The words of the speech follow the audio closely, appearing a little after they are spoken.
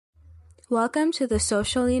Welcome to the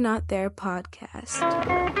Socially Not There podcast.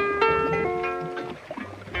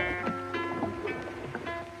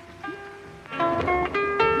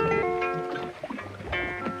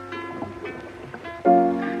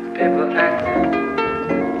 People acting.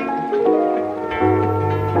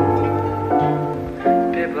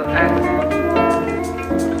 People acting.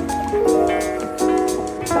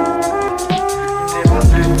 People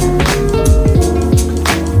acting.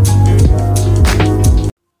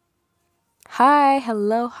 Hi,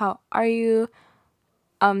 hello, how are you?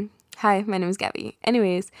 Hi, my name is Gabby.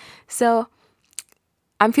 Anyways, so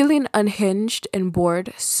I'm feeling unhinged and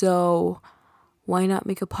bored, so why not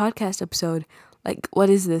make a podcast episode? Like,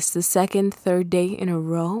 what is this? The second, third day in a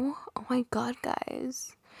row? Oh my god,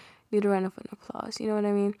 guys. Need a round of applause, you know what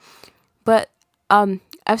I mean? But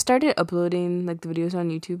I've started uploading like the videos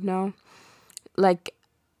on YouTube now. Like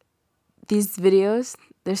these videos,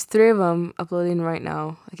 there's 3 of them uploading right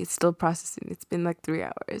now. Like it's still processing. It's been like 3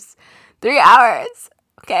 hours. 3 hours.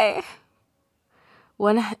 Okay.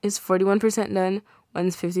 One is 41% done,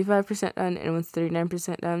 one's 55% done, and one's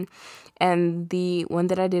 39% done. And the one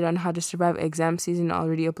that I did on how to survive exam season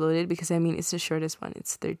already uploaded because I mean it's the shortest one.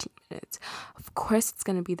 It's 13 minutes. Of course it's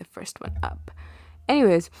gonna be the first one up.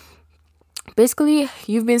 Anyways, basically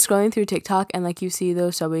you've been scrolling through TikTok and like you see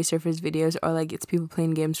those Subway Surfers videos or like it's people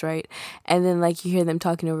playing games, right? And then like you hear them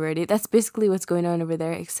talking over it. That's basically what's going on over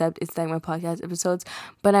there, except it's like my podcast episodes,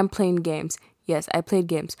 but I'm playing games. Yes, I played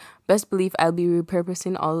games. Best believe I'll be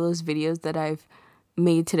repurposing all those videos that I've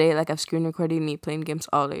made today. Like I've screen recorded me playing games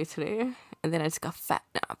all day today, and then I just got fat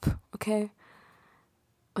nap. Okay,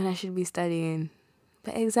 when I should be studying,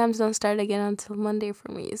 but exams don't start again until Monday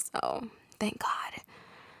for me. So thank God.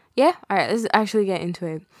 Yeah, alright, let's actually get into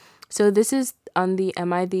it. So this is on the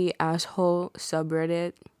Am I the Asshole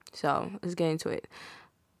subreddit. So let's get into it.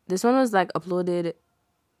 This one was like uploaded.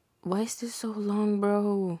 Why is this so long,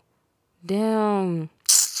 bro? Damn.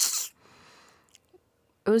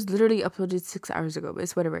 It was literally uploaded 6 hours ago, but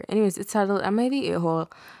it's whatever. Anyways, it's titled, Am I the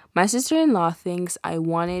A-hole? My sister-in-law thinks I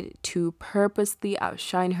wanted to purposely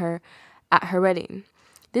outshine her at her wedding.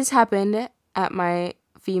 This happened at my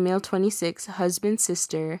female 26, husband's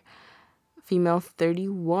sister, female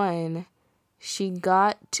 31. She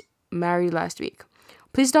got married last week.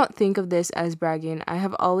 Please don't think of this as bragging. I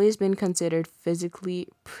have always been considered physically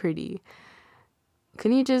pretty.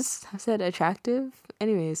 Couldn't you just have said attractive?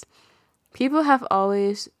 Anyways, people have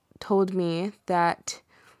always told me that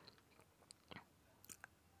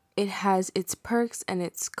it has its perks and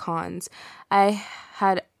its cons. I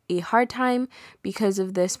had a hard time because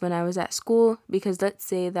of this when I was at school, because let's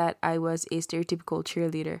say that I was a stereotypical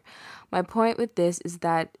cheerleader. My point with this is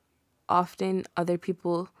that often other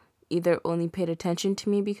people either only paid attention to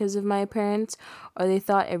me because of my appearance, or they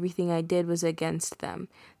thought everything I did was against them.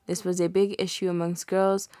 This was a big issue amongst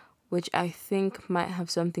girls, which I think might have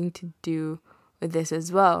something to do with this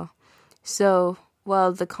as well. So,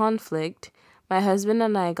 while the conflict, my husband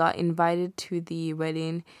and I got invited to the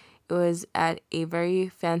wedding. It was at a very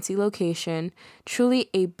fancy location, truly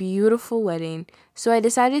a beautiful wedding, so I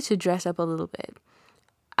decided to dress up a little bit.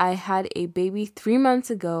 I had a baby 3 months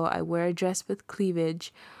ago. I wear a dress with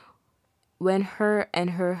cleavage. When her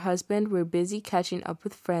and her husband were busy catching up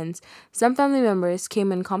with friends, some family members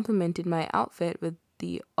came and complimented my outfit with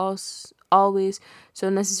the always so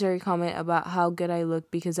necessary comment about how good I look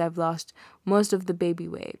because I've lost most of the baby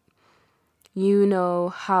weight. You know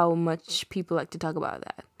how much people like to talk about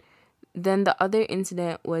that. Then the other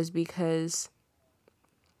incident was because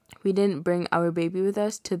we didn't bring our baby with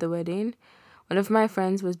us to the wedding. One of my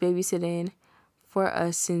friends was babysitting for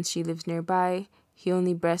us since she lives nearby. He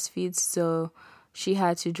only breastfeeds, so she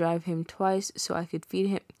had to drive him twice so I could feed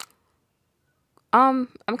him. I'm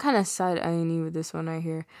kind of side-eyeing you with this one right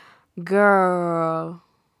here. Girl.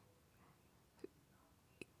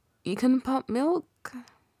 You couldn't pump milk?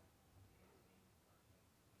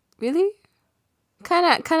 Really? Kind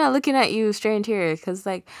of looking at you strange here, because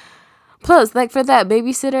like, plus like for that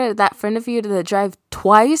babysitter, that friend of you to drive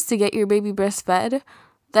twice to get your baby breastfed,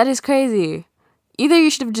 that is crazy. Either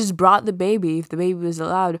you should have just brought the baby if the baby was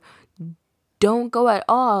allowed, don't go at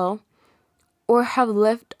all, or have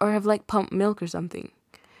like pumped milk or something.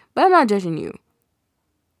 But I'm not judging you.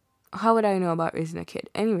 How would I know about raising a kid?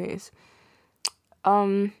 Anyways,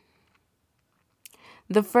 the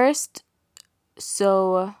first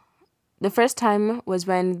time was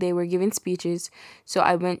when they were giving speeches, so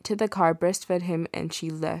I went to the car, breastfed him, and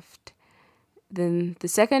she left. Then the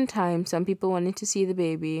second time, some people wanted to see the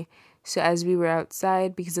baby, so as we were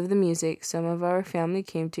outside, because of the music, some of our family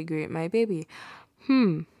came to greet my baby.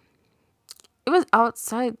 It was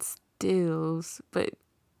outside stills, but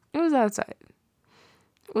It was outside.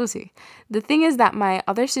 We'll see. The thing is that my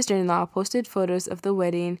other sister-in-law posted photos of the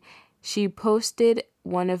wedding. She posted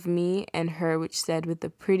one of me and her, which said with the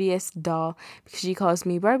prettiest doll, because she calls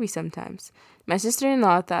me Barbie sometimes. My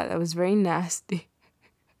sister-in-law thought that was very nasty.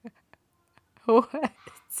 What?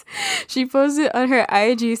 She posted on her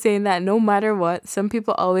IG saying that no matter what, some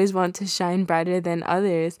people always want to shine brighter than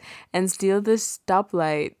others and steal the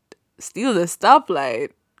stoplight. Steal the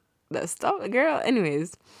stoplight. The stop, girl.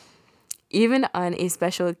 Anyways, even on a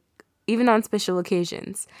special even on special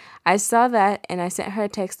occasions. I saw that and I sent her a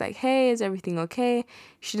text like, "Hey, is everything okay?"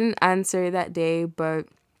 She didn't answer that day, but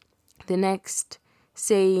the next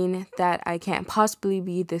saying that I can't possibly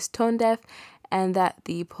be this tone deaf and that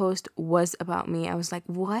the post was about me. I was like,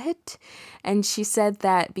 "What?" And she said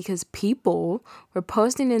that because people were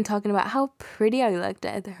posting and talking about how pretty I looked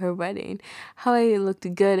at her wedding, how I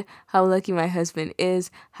looked good, how lucky my husband is,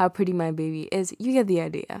 how pretty my baby is. You get the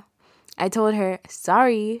idea. I told her,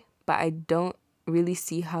 "Sorry, but I don't really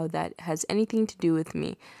see how that has anything to do with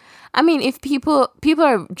me." I mean, if people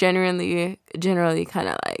are generally kind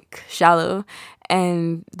of like shallow,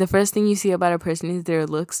 and the first thing you see about a person is their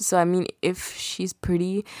looks. So I mean, if she's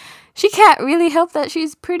pretty, she can't really help that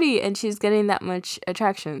she's pretty and she's getting that much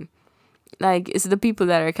attraction. Like, it's the people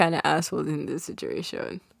that are kind of assholes in this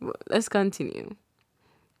situation. Well, let's continue.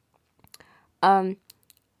 Where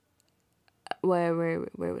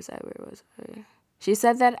was I? She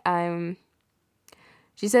said that I'm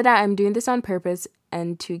doing this on purpose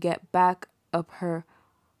and to back up her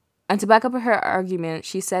argument.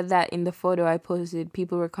 She said that in the photo I posted,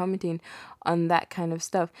 people were commenting on that kind of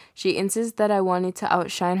stuff. She insists that I wanted to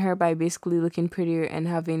outshine her by basically looking prettier and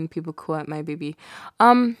having people quote my baby.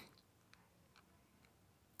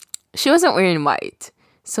 She wasn't wearing white,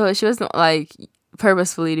 so she wasn't like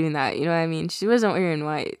purposefully doing that. You know what I mean? She wasn't wearing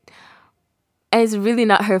white, and it's really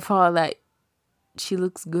not her fault that she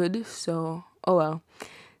looks good. So, oh well.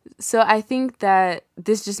 So I think that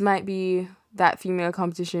this just might be that female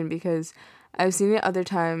competition, because I've seen it other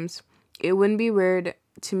times. It wouldn't be weird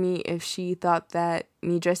to me if she thought that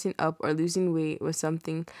me dressing up or losing weight was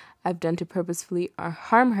something I've done to purposefully or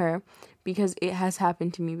harm her, because it has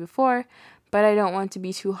happened to me before. But I don't want to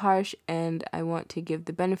be too harsh, and I want to give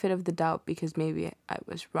the benefit of the doubt because maybe I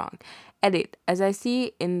was wrong. Edit. As I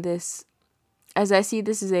see this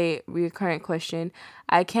is a recurrent question,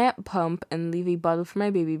 I can't pump and leave a bottle for my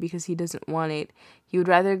baby because he doesn't want it. He would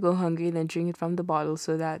rather go hungry than drink it from the bottle,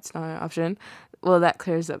 so that's not an option. Well, that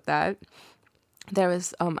clears up that. There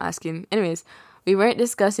was asking. Anyways, we weren't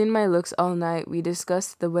discussing my looks all night. We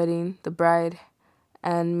discussed the wedding, the bride,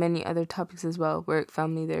 and many other topics as well. Work,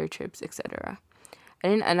 family, their trips, etc. I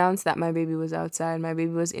didn't announce that my baby was outside. My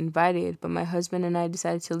baby was invited, but my husband and I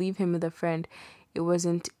decided to leave him with a friend. It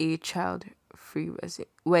wasn't a child-free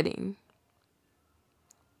wedding.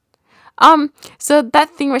 So that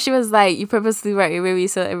thing where she was like, you purposely brought your baby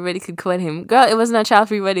so everybody could quote him. Girl, it wasn't a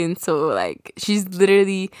child-free wedding, so like she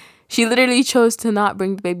literally chose to not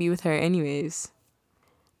bring the baby with her anyways.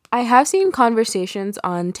 I have seen conversations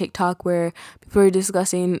on TikTok where people are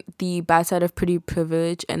discussing the bad side of pretty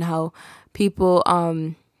privilege and how people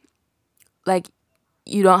like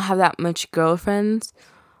you don't have that much girlfriends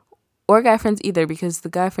or guy friends either, because the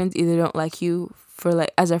guy friends either don't like you for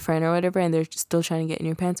like as a friend or whatever, and they're still trying to get in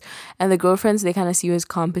your pants, and the girlfriends, they kind of see you as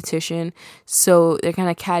competition, so they're kind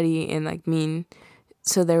of catty and like mean.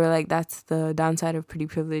 So they were like, that's the downside of pretty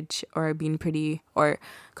privilege or being pretty or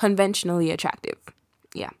conventionally attractive.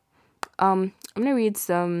 Yeah. I'm gonna read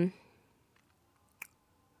some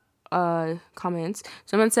comments.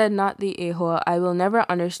 Someone said, "Not the a-hole. I will never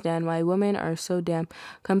understand why women are so damn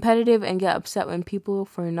competitive and get upset with people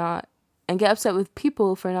for not being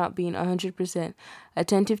 100%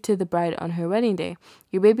 attentive to the bride on her wedding day.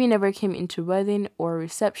 Your baby never came into wedding or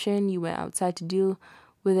reception. You went outside to deal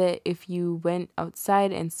with it. If you went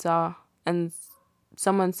outside and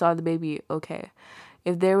someone saw the baby, okay.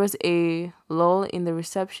 If there was a lull in the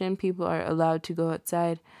reception, people are allowed to go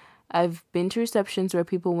outside. I've been to receptions where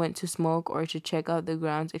people went to smoke or to check out the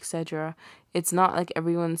grounds, etc. It's not like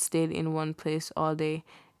everyone stayed in one place all day.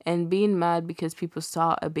 And being mad because people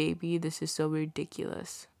saw a baby, this is so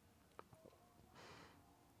ridiculous."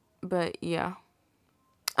 But yeah.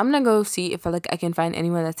 I'm gonna go see if I can find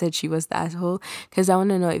anyone that said she was the asshole, because I want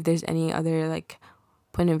to know if there's any other like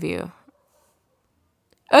point of view.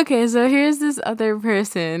 Okay, so here's this other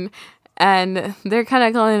person, and they're kind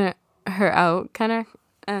of calling her out.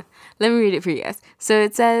 Let me read it for you guys. So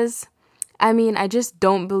it says, I mean, I just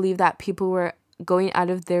don't believe that people were going out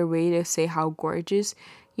of their way to say how gorgeous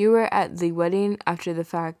you were at the wedding after the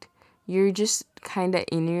fact. You're just kind of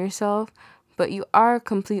in yourself. But you are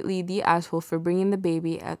completely the asshole for bringing the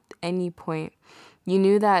baby at any point. You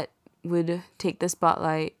knew that would take the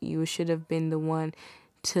spotlight. You should have been the one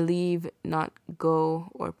to leave, not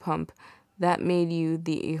go or pump. That made you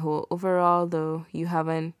the a-hole. Overall, though, you have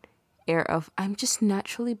an air of, I'm just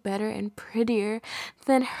naturally better and prettier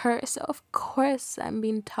than her, so of course I'm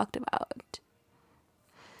being talked about.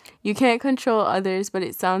 You can't control others, but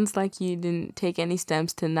it sounds like you didn't take any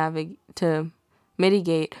steps to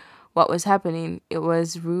mitigate what was happening. It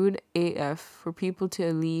was rude AF for people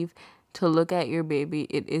to leave to look at your baby.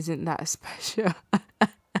 It isn't that special.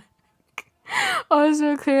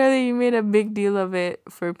 Also, clearly you made a big deal of it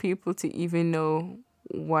for people to even know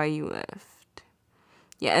why you left.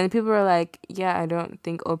 Yeah, and people were like, yeah, I don't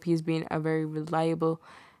think OP is being a very reliable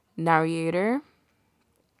narrator.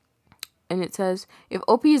 And it says, if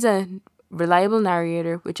OP is a reliable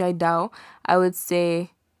narrator, which I doubt, I would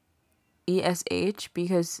say ESH,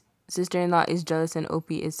 because sister-in-law is jealous and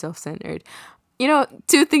OP is self-centered. You know,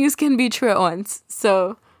 two things can be true at once.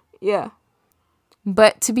 So, yeah.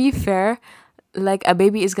 But to be fair, like, a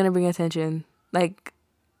baby is gonna bring attention. Like,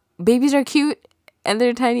 babies are cute and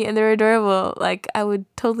they're tiny and they're adorable. Like, I would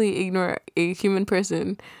totally ignore a human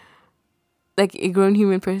person, like a grown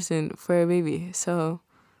human person, for a baby. So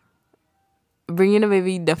bringing a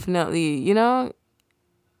baby definitely, you know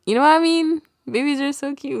what I mean? Babies are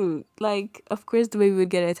so cute. Like, of course the baby would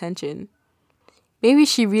get attention. Maybe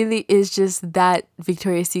she really is just that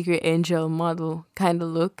Victoria's Secret angel model kind of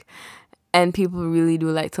look, and people really do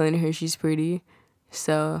like telling her she's pretty.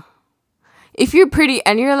 So if you're pretty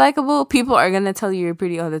and you're likable, people are gonna tell you you're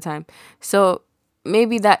pretty all the time. So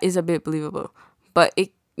maybe that is a bit believable. But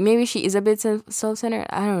maybe she is a bit self-centered.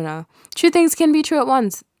 I don't know. Two things can be true at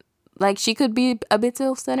once. Like, she could be a bit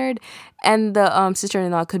self-centered, and the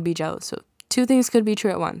sister-in-law could be jealous. So two things could be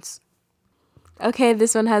true at once. Okay,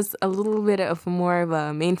 this one has a little bit of more of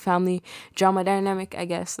a main family drama dynamic, I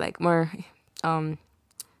guess. Like, more,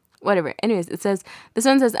 whatever. Anyways, this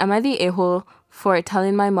one says, am I the a-hole for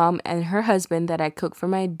telling my mom and her husband that I cook for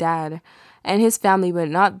my dad and his family, but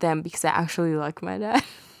not them, because I actually like my dad?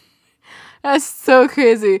 That's so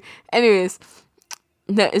crazy. Anyways,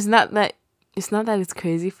 no, it's not that it's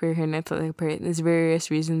crazy for her not to like a parent. There's various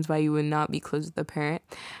reasons why you would not be close with the parent.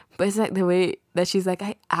 But it's like the way that she's like,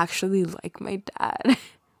 I actually like my dad.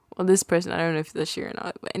 Well, this person, I don't know if that's she or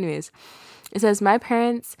not. But anyways, it says, my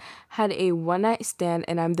parents had a one-night stand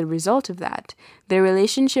and I'm the result of that. The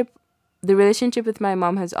relationship with my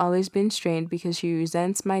mom has always been strained because she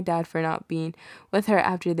resents my dad for not being with her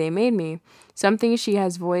after they made me, something she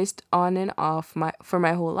has voiced on and off for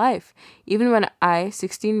my whole life. Even when I,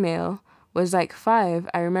 16 male, was like 5,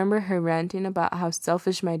 I remember her ranting about how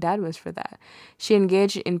selfish my dad was for that. She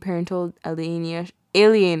engaged in parental alienation,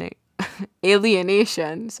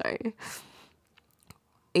 sorry,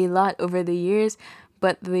 a lot over the years,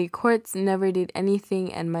 but the courts never did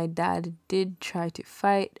anything, and my dad did try to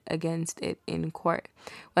fight against it in court.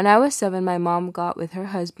 When I was 7, my mom got with her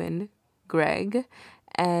husband, Greg,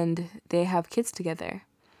 and they have kids together.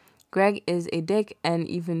 Greg is a dick, and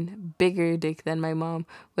even bigger dick than my mom,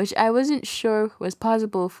 which I wasn't sure was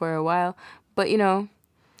possible for a while, but he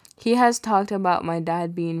has talked about my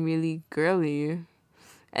dad being really girly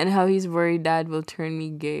and how he's worried dad will turn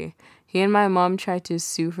me gay. He and my mom tried to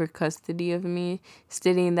sue for custody of me,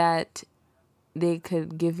 stating that they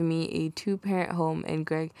could give me a 2-parent home, and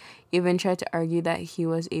Greg even tried to argue that he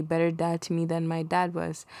was a better dad to me than my dad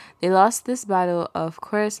was. They lost this battle, of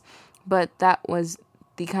course, but that was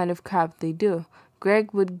the kind of crap they do.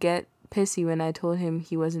 Greg would get pissy when I told him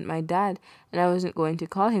he wasn't my dad and I wasn't going to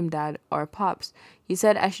call him dad or pops. He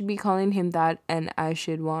said I should be calling him that and I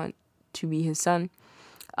should want to be his son.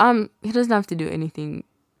 He doesn't have to do anything,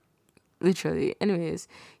 literally. Anyways,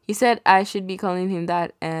 he said I should be calling him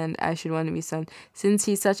that and I should want to be son since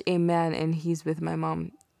he's such a man and he's with my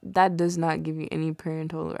mom. That does not give you any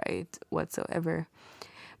parental right whatsoever.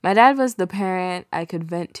 My dad was the parent I could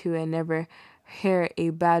vent to and never hear a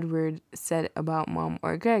bad word said about mom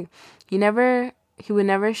or Greg. He would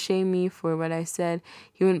never shame me for what I said.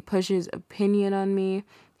 He wouldn't push his opinion on me.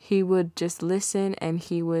 He would just listen, and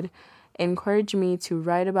he would encourage me to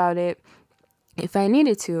write about it if I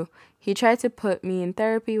needed to. He tried to put me in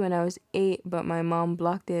therapy when I was 8, but my mom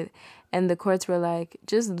blocked it, and the courts were like,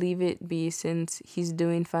 just leave it be since he's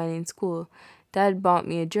doing fine in school. Dad bought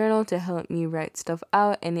me a journal to help me write stuff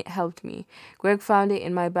out, and it helped me. Greg found it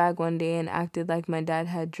in my bag one day and acted like my dad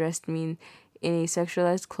had dressed me in a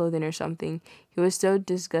sexualized clothing or something. He was so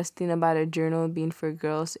disgusting about a journal being for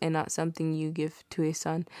girls and not something you give to a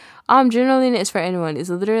son. Journaling is for anyone. It's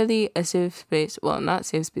literally a safe space. Well, not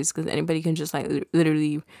safe space because anybody can just like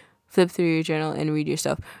literally flip through your journal and read your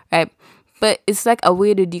stuff, right? But it's like a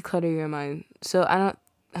way to declutter your mind. So I don't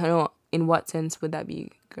know in what sense would that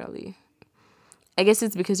be girly. I guess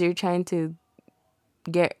it's because you're trying to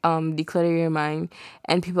get declutter your mind,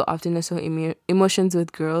 and people often associate emotions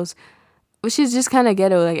with girls, which is just kind of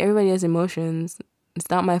ghetto. Like, everybody has emotions. It's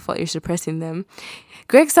not my fault you're suppressing them.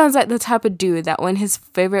 Greg sounds like the type of dude that when his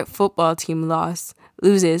favorite football team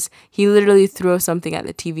loses, he literally throws something at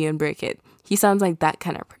the TV and break it. He sounds like that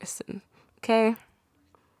kind of person. Okay?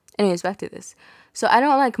 Anyways, back to this. So I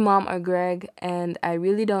don't like Mom or Greg, and I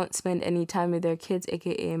really don't spend any time with their kids,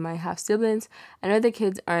 aka my half siblings. I know the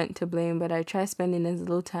kids aren't to blame, but I try spending as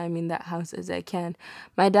little time in that house as I can.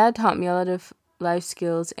 My dad taught me a lot of life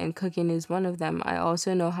skills, and cooking is one of them. I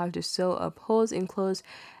also know how to sew up holes in clothes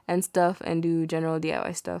and stuff and do general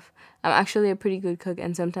DIY stuff. I'm actually a pretty good cook,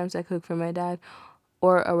 and sometimes I cook for my dad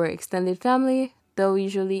or our extended family, though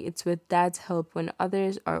usually it's with dad's help when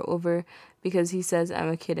others are over because he says I'm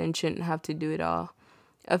a kid and shouldn't have to do it all.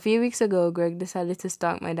 A few weeks ago, Greg decided to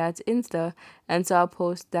stalk my dad's Insta and saw a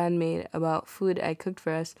post dad made about food I cooked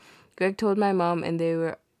for us. Greg told my mom, and they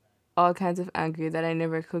were all kinds of angry that I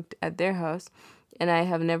never cooked at their house, and I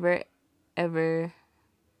have never ever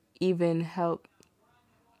even helped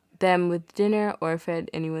them with dinner or fed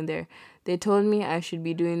anyone there. They told me I should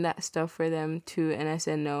be doing that stuff for them too, and I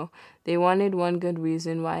said no. They wanted one good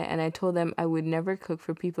reason why, and I told them I would never cook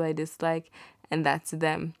for people I dislike, and that's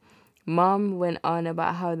them. Mom went on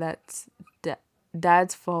about how that's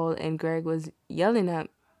dad's fault, and Greg was yelling that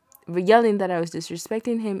I was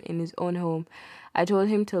disrespecting him in his own home. I told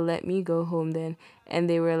him to let me go home then, and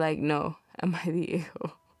they were like, no. Am I the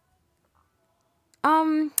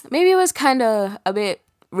a-hole? Maybe it was kind of a bit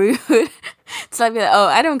rude to like be like, oh,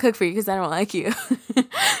 I don't cook for you because I don't like you.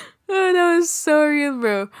 Oh, that was so real,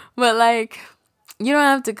 bro. But like, you don't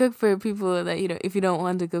have to cook for people that if you don't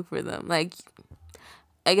want to cook for them. Like,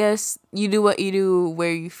 I guess you do what you do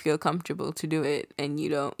where you feel comfortable to do it, and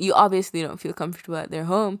you obviously don't feel comfortable at their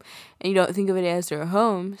home, and you don't think of it as your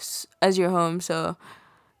home. So,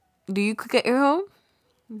 do you cook at your home?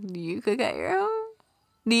 Do you cook at your home?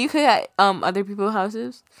 Do you cook at other people's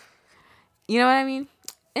houses? You know what I mean?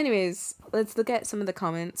 Anyways, let's look at some of the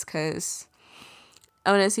comments, because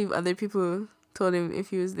I want to see if other people told him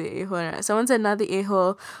if he was the a-hole or not. Someone said, not the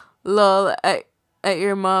a-hole, lol, at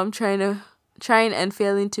your mom trying and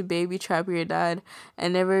failing to baby trap your dad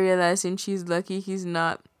and never realizing she's lucky he's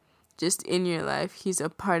not just in your life, he's a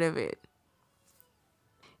part of it.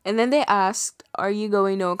 And then they asked, are you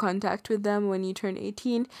going no contact with them when you turn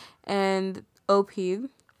 18? And OP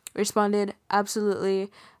responded, absolutely.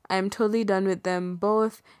 I'm totally done with them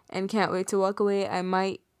both and can't wait to walk away. I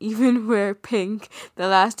might even wear pink the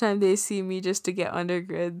last time they see me just to get under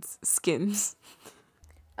Greg's skins.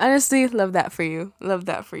 Honestly, love that for you. Love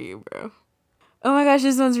that for you, bro. Oh my gosh,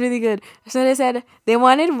 this one's really good. So they said they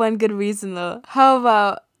wanted one good reason though. How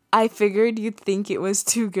about I figured you'd think it was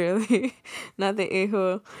too girly, not the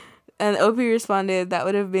a-hole. And OP responded, that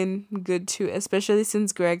would have been good too, especially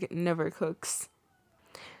since Greg never cooks.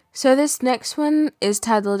 So this next one is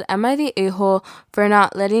titled, Am I the a-hole for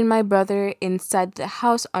not letting my brother inside the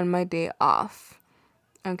house on my day off?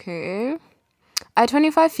 Okay. I,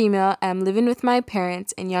 25 female, am living with my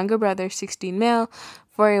parents and younger brother, 16 male.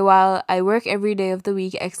 For a while, I work every day of the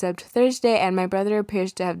week except Thursday, and my brother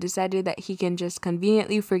appears to have decided that he can just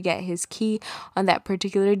conveniently forget his key on that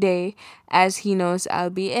particular day, as he knows I'll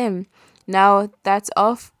be in. Now, that's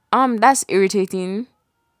off. That's irritating.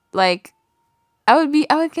 Like, I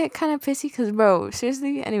would get kind of pissy because, bro,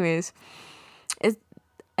 seriously?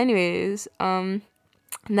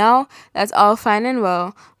 Now that's all fine and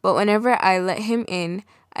well, but whenever I let him in,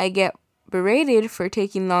 I get berated for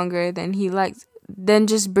taking longer than he likes. Then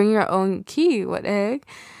just bring your own key, what the heck?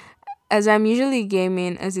 As I'm usually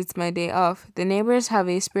gaming as it's my day off, the neighbors have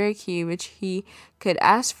a spare key which he could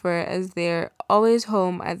ask for as they're always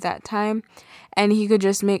home at that time, and he could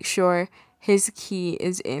just make sure his key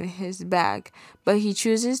is in his bag, but he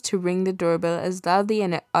chooses to ring the doorbell as loudly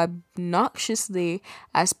and obnoxiously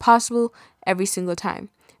as possible every single time.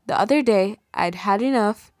 The other day, I'd had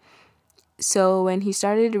enough, so when he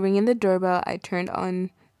started ringing the doorbell, I turned on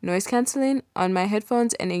noise cancelling on my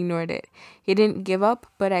headphones and ignored it. He didn't give up,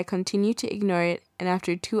 but I continued to ignore it, and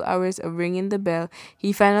after 2 hours of ringing the bell,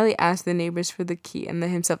 he finally asked the neighbors for the key and let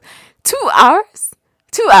himself. 2 hours?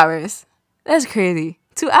 2 hours? That's crazy.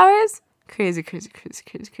 2 hours? Crazy.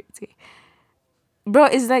 Bro,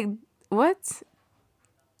 it's like, what?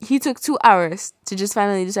 He took 2 hours to just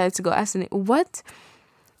finally decide to go ask the neighbor. What?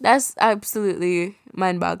 That's absolutely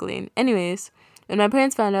mind-boggling. Anyways, when my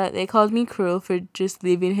parents found out, they called me cruel for just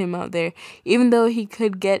leaving him out there, even though he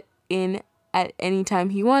could get in at any time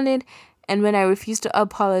he wanted, and when I refuse to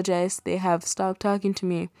apologize, they have stopped talking to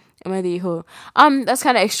me. Am I the whole? That's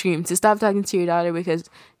kind of extreme to stop talking to your daughter because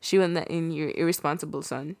she wouldn't let in your irresponsible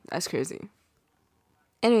son. That's crazy.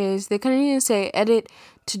 Anyways, they continue to say, edit,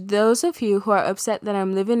 to those of you who are upset that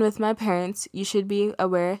I'm living with my parents, you should be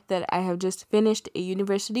aware that I have just finished a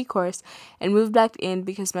university course and moved back in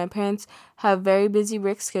because my parents have very busy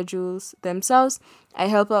work schedules themselves. I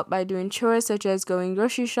help out by doing chores such as going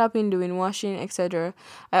grocery shopping, doing washing, etc.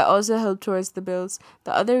 I also help towards the bills.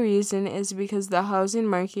 The other reason is because the housing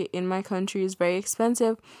market in my country is very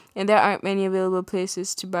expensive and there aren't many available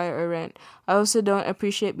places to buy or rent. I also don't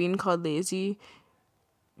appreciate being called lazy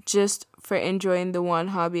just for enjoying the one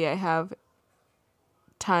hobby I have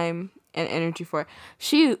time and energy for.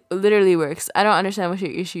 She literally works. I don't understand what your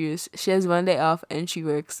issue is. She has one day off and she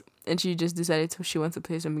works and she just decided she wants to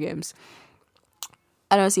play some games.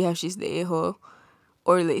 I don't see how she's the a-hole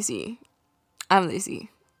or lazy. I'm lazy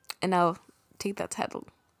and I'll take that title,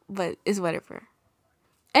 but it's whatever.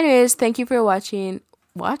 Anyways, thank you for watching.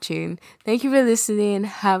 Thank you for listening.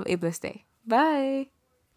 Have a blessed day. Bye.